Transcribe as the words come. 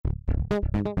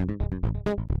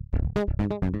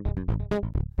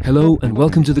Hello and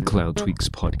welcome to the Cloud Tweaks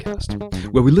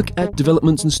podcast, where we look at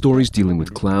developments and stories dealing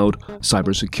with cloud,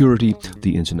 cybersecurity,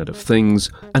 the Internet of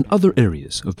Things, and other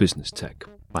areas of business tech.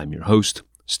 I'm your host,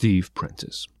 Steve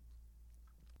Prentice.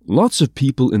 Lots of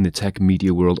people in the tech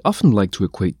media world often like to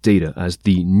equate data as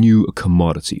the new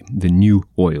commodity, the new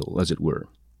oil, as it were.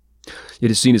 It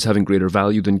is seen as having greater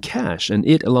value than cash, and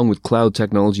it, along with cloud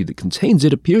technology that contains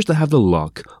it, appears to have the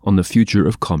lock on the future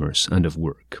of commerce and of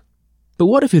work. But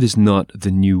what if it is not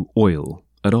the new oil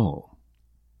at all?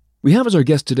 We have as our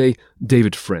guest today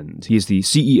David Friend. He is the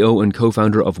CEO and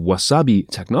co-founder of Wasabi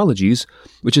Technologies,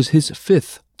 which is his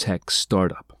fifth tech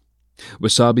startup.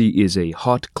 Wasabi is a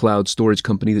hot cloud storage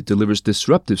company that delivers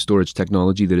disruptive storage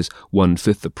technology that is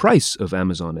 1/5 the price of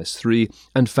Amazon S3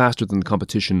 and faster than the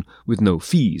competition with no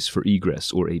fees for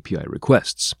egress or API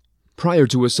requests. Prior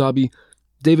to Wasabi,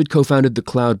 David co-founded the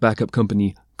cloud backup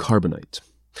company Carbonite.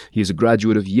 He is a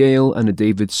graduate of Yale and a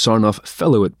David Sarnoff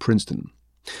Fellow at Princeton.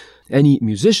 Any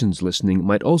musicians listening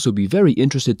might also be very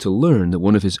interested to learn that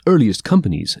one of his earliest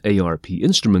companies, ARP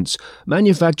Instruments,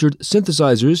 manufactured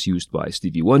synthesizers used by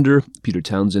Stevie Wonder, Peter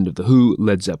Townsend of The Who,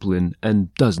 Led Zeppelin,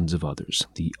 and dozens of others,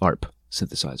 the ARP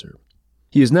synthesizer.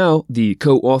 He is now the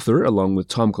co-author, along with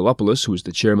Tom Kolopolous, who is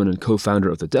the chairman and co-founder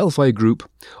of the Delphi Group,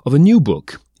 of a new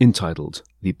book entitled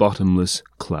The Bottomless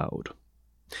Cloud.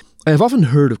 I have often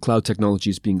heard of cloud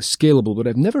technologies being scalable, but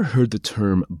I've never heard the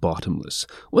term bottomless.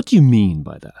 What do you mean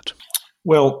by that?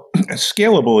 Well,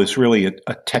 scalable is really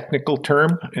a technical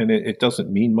term, and it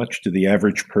doesn't mean much to the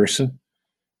average person.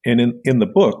 And in the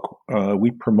book, we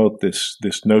promote this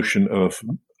notion of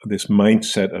this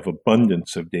mindset of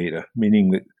abundance of data,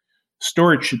 meaning that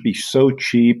storage should be so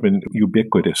cheap and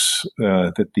ubiquitous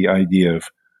that the idea of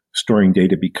storing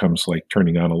data becomes like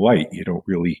turning on a light. You don't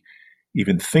really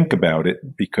even think about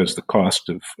it because the cost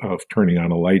of turning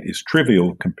on a light is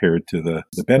trivial compared to the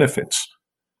benefits.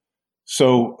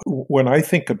 So when I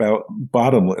think about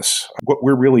bottomless, what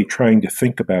we're really trying to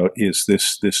think about is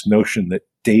this notion that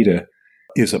data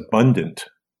is abundant,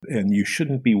 and you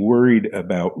shouldn't be worried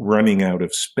about running out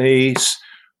of space,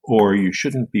 or you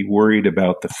shouldn't be worried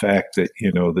about the fact that,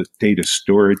 the data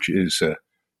storage is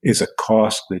a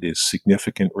cost that is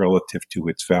significant relative to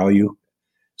its value.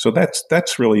 So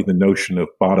that's really the notion of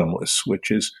bottomless,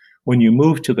 which is when you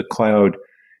move to the cloud,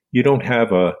 you don't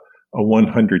have a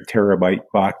 100 terabyte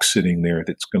box sitting there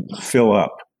that's going to fill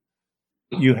up.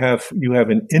 You have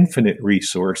an infinite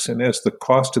resource, and as the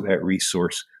cost of that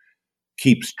resource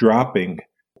keeps dropping,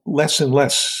 less and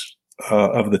less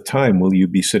of the time will you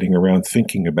be sitting around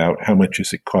thinking about how much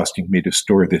is it costing me to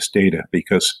store this data,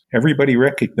 because everybody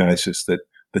recognizes that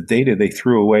the data they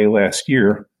threw away last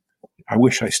year, I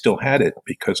wish I still had it,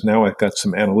 because now I've got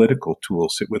some analytical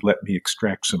tools that would let me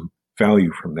extract some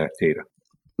value from that data.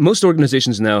 Most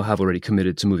organizations now have already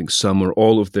committed to moving some or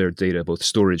all of their data, both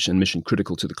storage and mission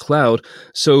critical, to the cloud.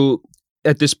 So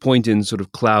at this point in sort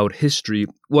of cloud history,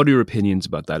 what are your opinions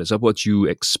about that? Is that what you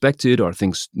expected? Are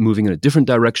things moving in a different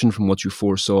direction from what you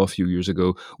foresaw a few years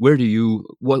ago?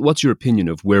 What's your opinion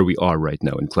of where we are right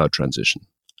now in cloud transition?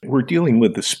 We're dealing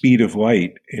with the speed of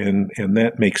light, and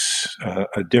that makes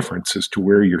a difference as to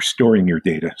where you're storing your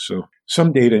data. So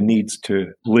some data needs to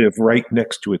live right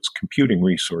next to its computing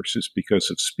resources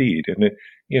because of speed. And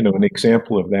an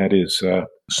example of that is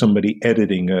somebody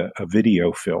editing a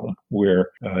video film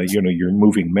where you're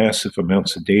moving massive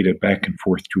amounts of data back and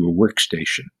forth to a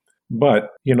workstation. But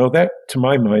that, to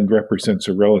my mind, represents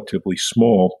a relatively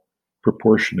small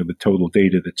proportion of the total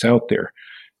data that's out there.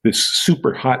 This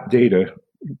super hot data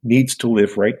needs to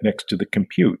live right next to the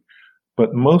compute.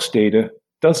 But most data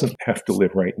doesn't have to live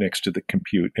right next to the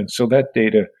compute. And so that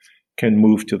data can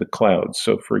move to the cloud.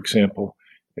 So for example,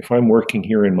 if I'm working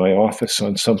here in my office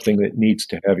on something that needs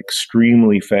to have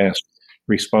extremely fast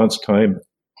response time,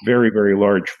 very, very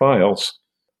large files,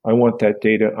 I want that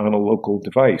data on a local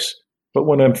device. But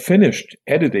when I'm finished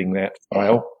editing that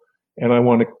file and I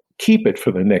want to keep it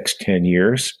for the next 10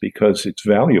 years because it's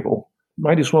valuable,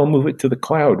 might as well move it to the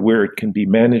cloud where it can be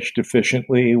managed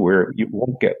efficiently, where it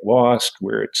won't get lost,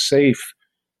 where it's safe,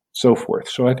 so forth.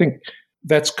 So I think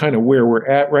that's kind of where we're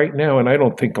at right now. And I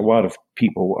don't think a lot of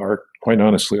people are, quite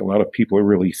honestly, a lot of people are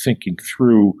really thinking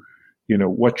through,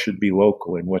 what should be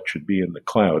local and what should be in the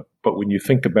cloud. But when you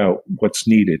think about what's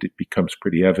needed, it becomes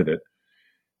pretty evident.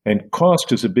 And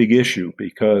cost is a big issue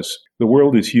because the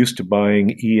world is used to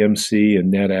buying EMC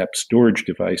and NetApp storage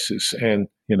devices. And,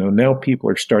 now people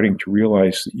are starting to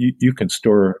realize that you can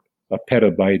store a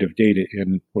petabyte of data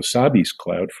in Wasabi's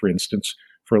cloud, for instance,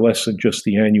 for less than just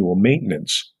the annual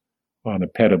maintenance on a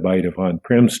petabyte of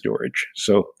on-prem storage.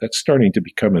 So that's starting to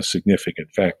become a significant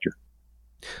factor.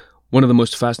 One of the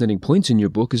most fascinating points in your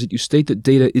book is that you state that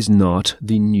data is not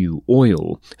the new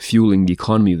oil, fueling the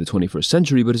economy of the 21st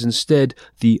century, but is instead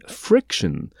the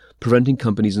friction preventing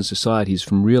companies and societies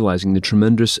from realizing the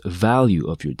tremendous value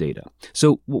of your data.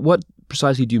 So what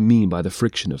precisely do you mean by the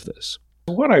friction of this?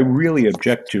 What I really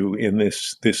object to in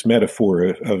this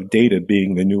metaphor of data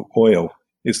being the new oil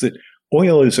is that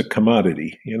oil is a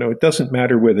commodity. It doesn't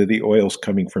matter whether the oil's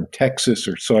coming from Texas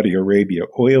or Saudi Arabia.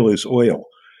 Oil is oil.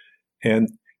 And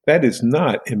that is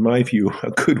not, in my view, a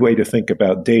good way to think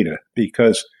about data,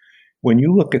 because when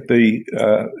you look at the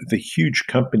huge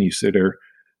companies that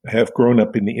have grown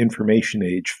up in the information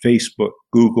age, Facebook,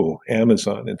 Google,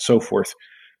 Amazon, and so forth,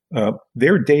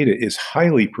 their data is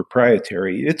highly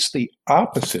proprietary. It's the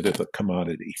opposite of a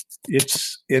commodity.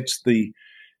 It's the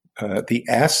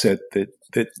asset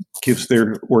that gives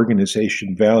their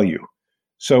organization value.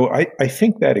 So I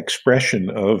think that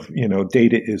expression of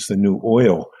data is the new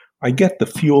oil. I get the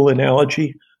fuel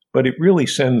analogy, but it really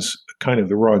sends kind of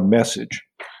the wrong message.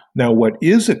 Now, what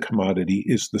is a commodity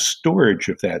is the storage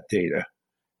of that data.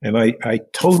 And I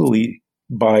totally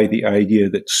buy the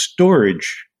idea that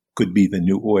storage could be the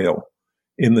new oil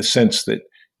in the sense that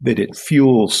it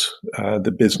fuels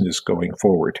the business going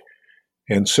forward.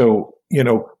 And so,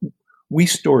 we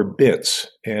store bits,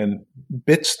 and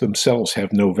bits themselves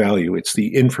have no value. It's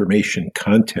the information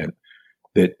content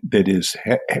that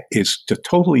is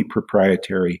totally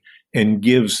proprietary and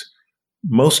gives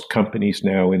most companies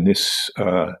now in this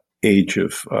age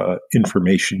of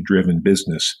information-driven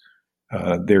business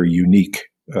their unique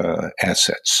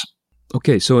assets.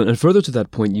 Okay, so and further to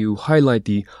that point, you highlight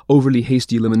the overly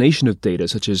hasty elimination of data,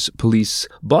 such as police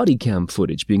body cam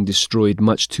footage being destroyed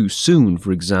much too soon,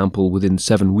 for example, within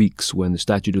 7 weeks, when the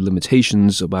statute of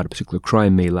limitations about a particular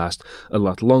crime may last a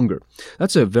lot longer.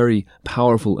 That's a very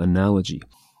powerful analogy.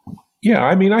 Yeah,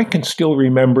 I can still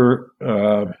remember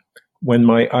when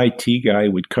my IT guy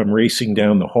would come racing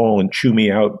down the hall and chew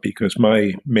me out because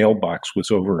my mailbox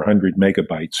was over 100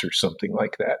 megabytes or something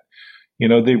like that.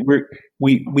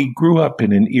 We grew up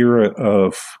in an era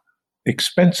of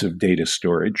expensive data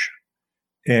storage,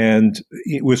 and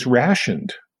it was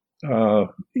rationed,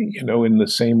 in the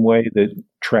same way that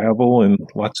travel and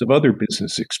lots of other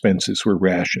business expenses were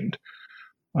rationed.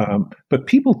 But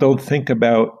people don't think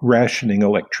about rationing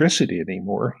electricity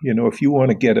anymore. If you want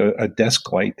to get a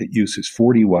desk light that uses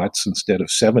 40 watts instead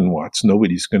of 7 watts,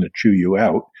 nobody's going to chew you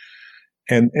out.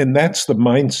 And that's the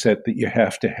mindset that you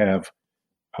have to have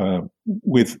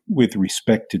with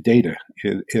respect to data.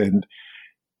 And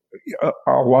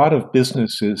a lot of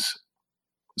businesses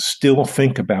still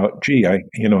think about, I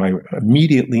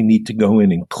immediately need to go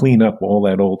in and clean up all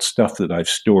that old stuff that I've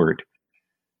stored.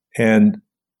 And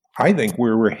I think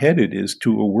where we're headed is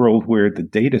to a world where the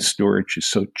data storage is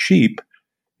so cheap.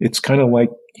 It's kind of like,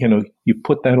 you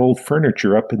put that old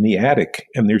furniture up in the attic,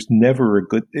 and there's never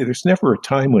a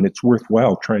time when it's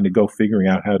worthwhile trying to go figuring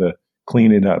out how to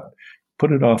clean it up.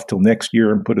 Put it off till next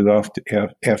year and put it off to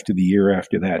after the year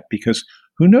after that, because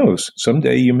who knows?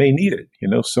 Someday you may need it.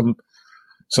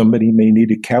 Somebody may need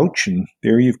a couch, and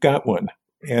there you've got one.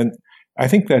 And I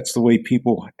think that's the way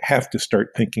people have to start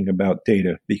thinking about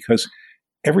data, because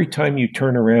every time you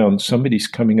turn around, somebody's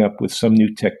coming up with some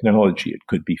new technology. It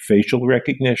could be facial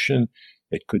recognition.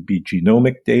 It could be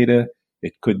genomic data.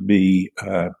 It could be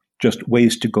just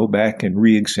ways to go back and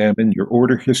re-examine your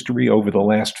order history over the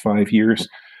last 5 years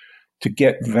to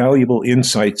get valuable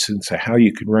insights into how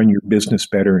you could run your business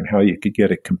better and how you could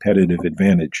get a competitive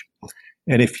advantage.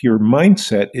 And if your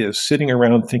mindset is sitting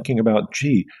around thinking about,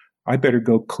 I better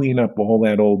go clean up all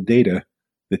that old data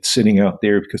that's sitting out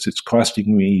there because it's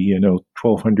costing me,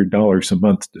 $1,200 a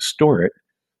month to store it,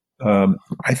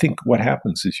 I think what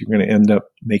happens is you're going to end up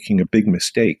making a big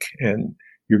mistake, and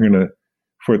you're going to,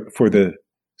 for the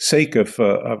sake of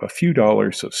a few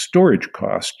dollars of storage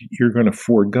cost, you're going to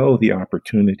forego the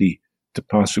opportunity to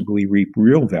possibly reap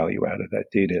real value out of that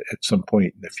data at some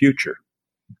point in the future,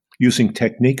 using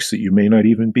techniques that you may not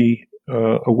even be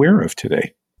aware of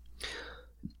today.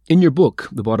 In your book,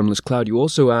 The Bottomless Cloud, you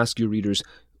also ask your readers,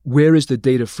 where is the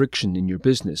data friction in your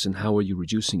business and how are you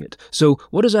reducing it? So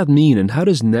what does that mean, and how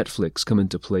does Netflix come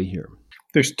into play here?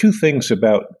 There's two things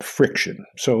about friction.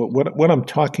 So what I'm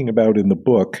talking about in the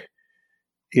book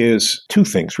is two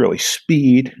things, really.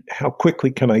 Speed, how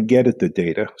quickly can I get at the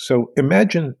data? So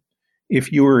imagine if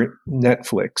you were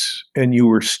Netflix and you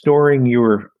were storing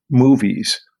your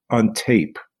movies on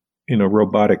tape in a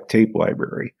robotic tape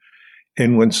library.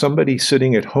 And when somebody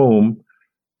sitting at home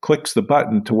clicks the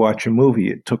button to watch a movie,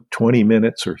 it took 20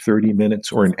 minutes or 30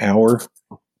 minutes or an hour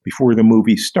before the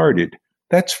movie started.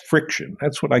 That's friction.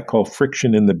 That's what I call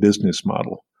friction in the business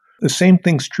model. The same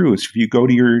thing's true as if you go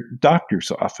to your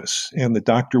doctor's office and the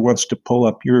doctor wants to pull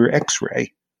up your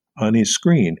x-ray on his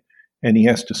screen and he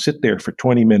has to sit there for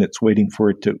 20 minutes waiting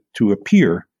for it to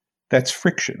appear. That's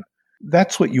friction.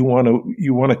 That's what you want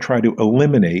to try to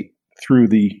eliminate through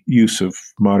the use of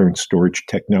modern storage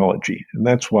technology. And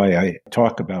that's why I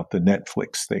talk about the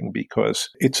Netflix thing, because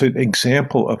it's an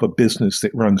example of a business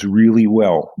that runs really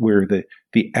well, where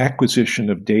the acquisition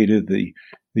of data,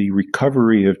 the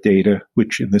recovery of data,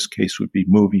 which in this case would be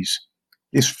movies,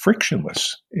 is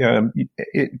frictionless.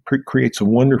 It creates a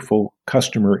wonderful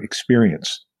customer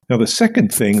experience. Now, the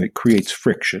second thing that creates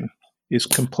friction is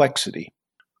complexity.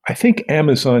 I think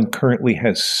Amazon currently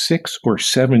has 6 or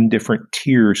 7 different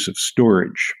tiers of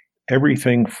storage,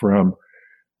 everything from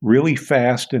really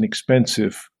fast and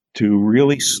expensive to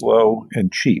really slow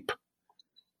and cheap.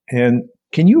 And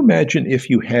can you imagine if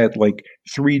you had like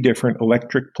 3 different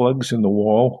electric plugs in the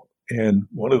wall, and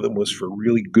one of them was for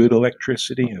really good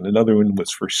electricity, and another one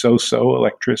was for so-so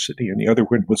electricity, and the other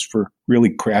one was for really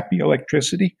crappy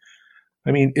electricity?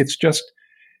 I mean, it's just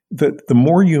the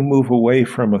more you move away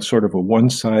from a sort of a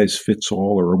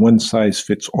one-size-fits-all or a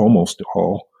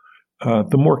one-size-fits-almost-all,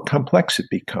 the more complex it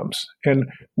becomes. And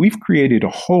we've created a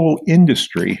whole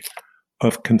industry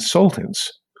of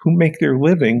consultants who make their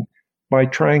living by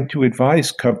trying to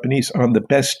advise companies on the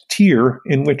best tier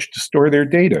in which to store their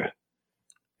data.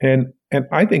 And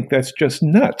I think that's just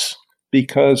nuts,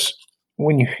 because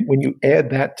when you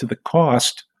add that to the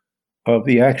cost of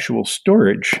the actual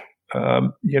storage,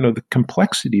 the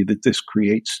complexity that this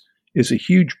creates is a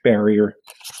huge barrier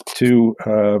to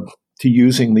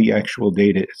using the actual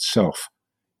data itself.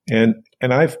 And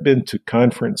I've been to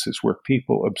conferences where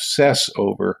people obsess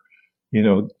over,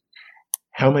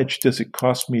 how much does it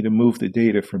cost me to move the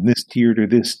data from this tier to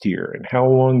this tier, and how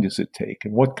long does it take,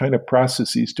 and what kind of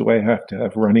processes do I have to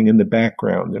have running in the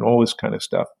background, and all this kind of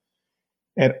stuff.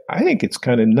 And I think it's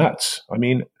kind of nuts. I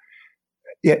mean,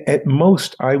 at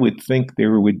most, I would think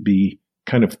there would be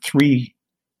kind of three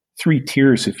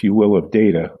tiers, if you will, of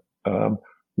data.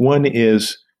 One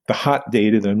is the hot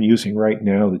data that I'm using right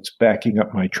now that's backing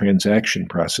up my transaction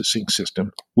processing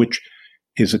system, which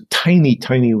is a tiny,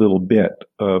 tiny little bit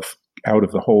out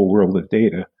of the whole world of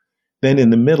data. Then in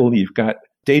the middle, you've got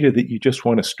data that you just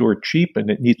want to store cheap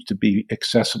and it needs to be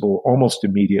accessible almost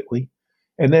immediately.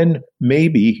 And then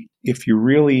maybe if you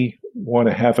really want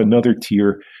to have another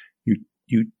tier,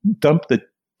 you dump the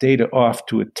data off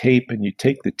to a tape and you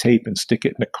take the tape and stick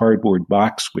it in a cardboard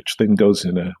box, which then goes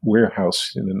in a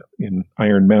warehouse in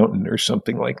Iron Mountain or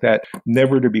something like that,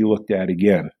 never to be looked at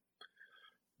again.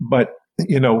 But,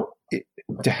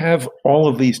 to have all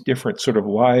of these different sort of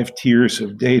live tiers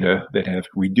of data that have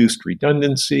reduced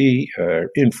redundancy,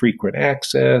 infrequent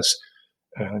access,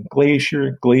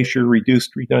 glacier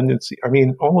reduced redundancy. I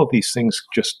mean, all of these things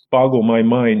just boggle my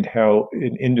mind how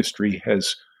an industry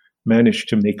has managed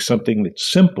to make something that's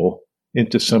simple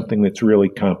into something that's really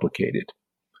complicated.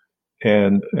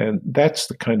 And that's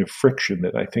the kind of friction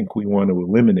that I think we want to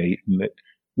eliminate, and that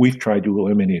we've tried to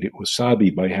eliminate at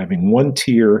Wasabi by having one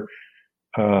tier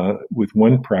with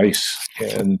one price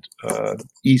and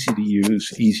easy to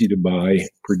use, easy to buy,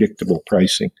 predictable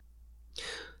pricing.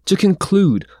 To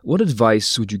conclude, what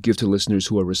advice would you give to listeners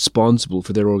who are responsible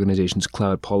for their organization's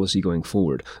cloud policy going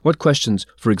forward? What questions,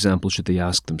 for example, should they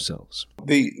ask themselves?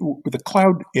 The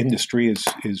cloud industry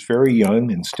is very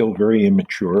young and still very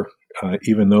immature,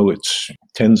 even though it's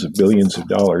tens of billions of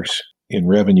dollars in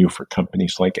revenue for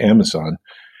companies like Amazon.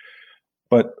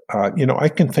 But, I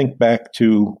can think back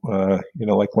to,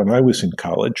 like when I was in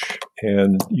college,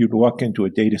 and you'd walk into a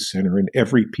data center and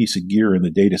every piece of gear in the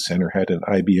data center had an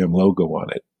IBM logo on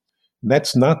it. And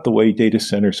that's not the way data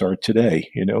centers are today.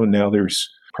 Now there's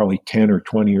probably 10 or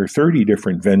 20 or 30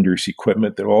 different vendors'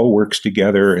 equipment that all works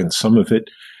together. And some of it,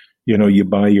 you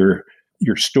buy your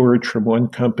storage from one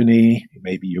company,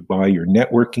 maybe you buy your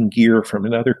networking gear from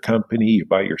another company, you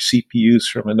buy your CPUs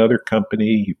from another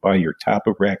company, you buy your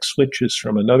top-of-rack switches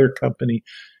from another company,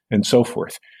 and so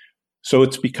forth. So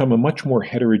it's become a much more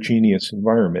heterogeneous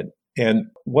environment. And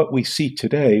what we see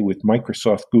today with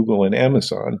Microsoft, Google, and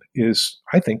Amazon is,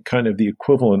 I think, kind of the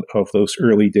equivalent of those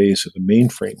early days of the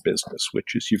mainframe business,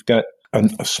 which is you've got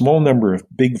a small number of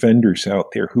big vendors out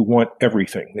there who want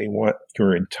everything. They want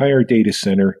your entire data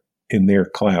center in their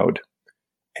cloud.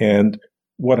 And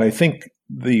what I think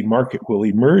the market will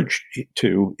emerge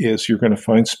to is you're going to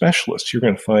find specialists. You're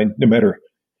going to find, no matter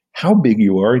how big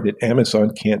you are, that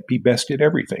Amazon can't be best at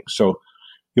everything. So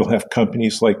you'll have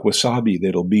companies like Wasabi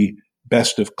that'll be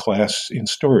best of class in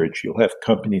storage. You'll have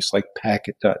companies like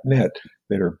Packet.net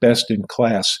that are best in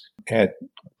class at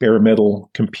bare metal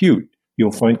compute.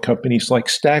 You'll find companies like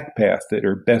StackPath that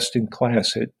are best in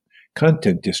class at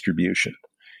content distribution.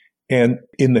 And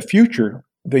in the future,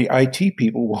 the IT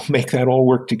people will make that all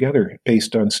work together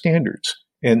based on standards.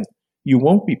 And you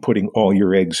won't be putting all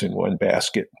your eggs in one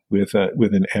basket with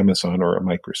an Amazon or a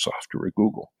Microsoft or a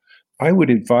Google. I would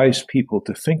advise people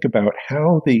to think about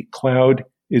how the cloud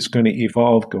is going to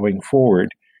evolve going forward.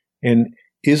 And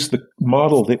is the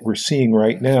model that we're seeing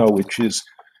right now, which is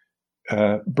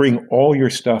bring all your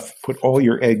stuff, put all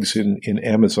your eggs in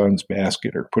Amazon's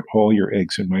basket or put all your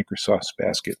eggs in Microsoft's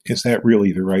basket, is that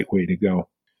really the right way to go?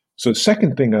 So the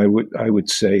second thing I would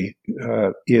say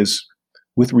is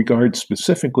with regard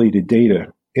specifically to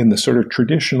data, in the sort of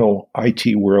traditional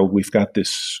IT world, we've got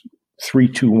this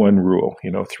 3-2-1 rule,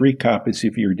 3 copies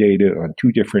of your data on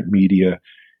 2 different media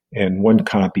and 1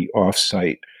 copy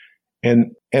offsite.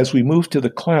 And as we move to the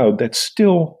cloud, that's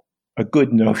still a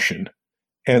good notion.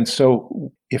 And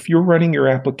so if you're running your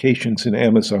applications in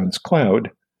Amazon's cloud,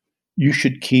 you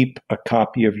should keep a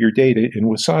copy of your data in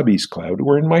Wasabi's cloud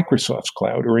or in Microsoft's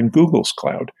cloud or in Google's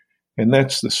cloud. And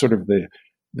that's the sort of the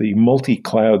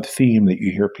multi-cloud theme that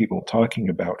you hear people talking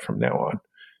about from now on,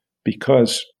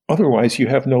 because otherwise you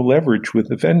have no leverage with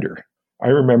the vendor. I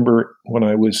remember when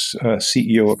I was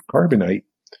CEO of Carbonite,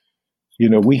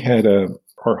 we had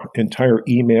our entire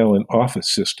email and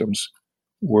office systems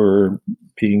were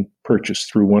being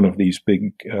purchased through one of these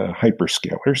big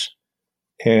hyperscalers.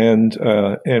 And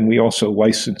we also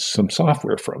licensed some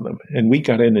software from them. And we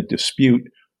got in a dispute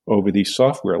over these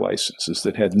software licenses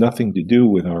that had nothing to do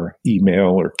with our email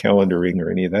or calendaring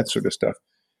or any of that sort of stuff.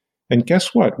 And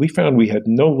guess what? We found we had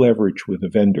no leverage with the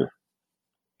vendor.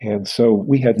 And so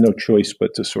we had no choice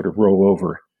but to sort of roll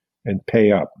over and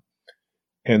pay up.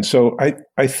 And so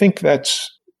I think that's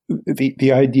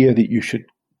the idea that you should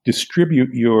distribute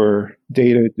your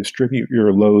data, distribute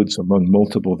your loads among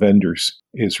multiple vendors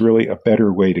is really a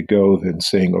better way to go than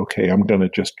saying, okay, I'm going to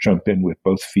just jump in with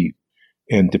both feet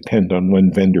and depend on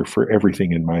one vendor for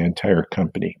everything in my entire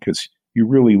company, because you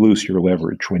really lose your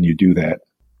leverage when you do that.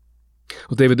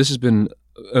 Well, David, this has been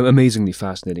amazingly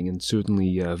fascinating and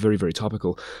certainly very, very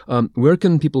topical. Where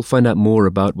can people find out more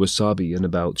about Wasabi and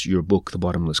about your book, The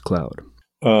Bottomless Cloud?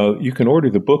 You can order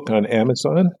the book on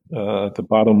Amazon, The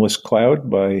Bottomless Cloud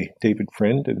by David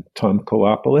Friend and Tom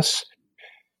Kolopolous.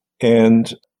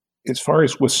 And as far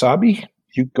as Wasabi,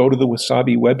 you go to the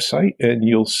Wasabi website and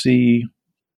you'll see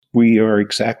we are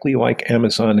exactly like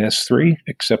Amazon S3,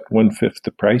 except 1/5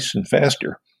 the price and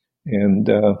faster. And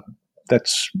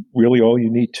that's really all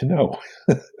you need to know.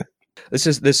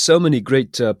 There's so many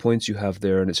great points you have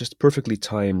there, and it's just perfectly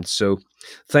timed. So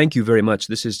thank you very much.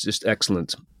 This is just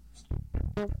excellent.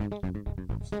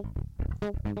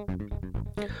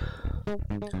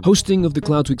 Hosting of the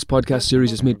CloudTweaks podcast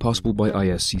series is made possible by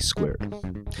ISC Squared.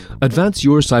 Advance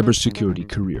your cybersecurity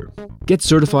career. Get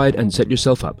certified and set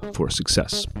yourself up for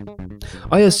success.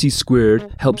 ISC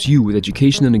Squared helps you with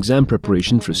education and exam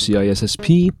preparation for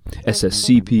CISSP,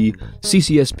 SSCP,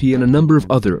 CCSP, and a number of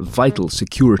other vital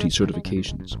security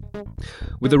certifications.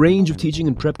 With a range of teaching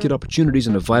and prep kit opportunities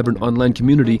and a vibrant online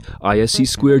community, ISC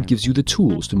Squared gives you the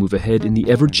tools to move ahead in the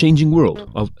ever-changing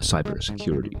world of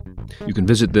cybersecurity. You can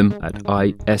visit them at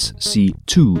isc2.org.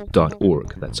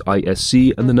 That's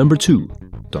ISC and the number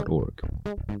 2.org.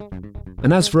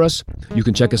 And as for us, you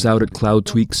can check us out at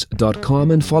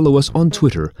cloudtweaks.com and follow us on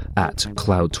Twitter at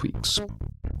cloudtweaks.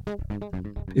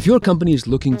 If your company is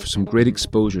looking for some great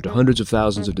exposure to hundreds of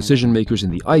thousands of decision makers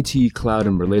in the IT, cloud,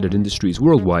 and related industries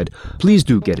worldwide, please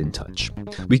do get in touch.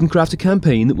 We can craft a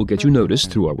campaign that will get you noticed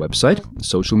through our website,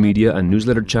 social media, and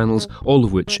newsletter channels, all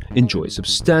of which enjoy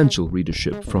substantial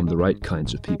readership from the right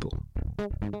kinds of people.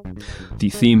 The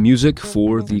theme music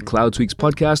for the CloudTweaks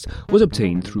podcast was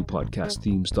obtained through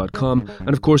podcastthemes.com. And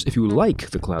of course, if you like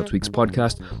the CloudTweaks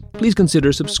podcast, please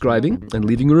consider subscribing and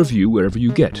leaving a review wherever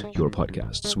you get your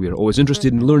podcasts. We are always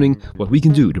interested in learning what we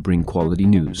can do to bring quality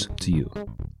news to you.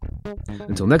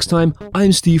 Until next time,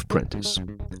 I'm Steve Prentice.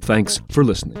 Thanks for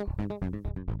listening.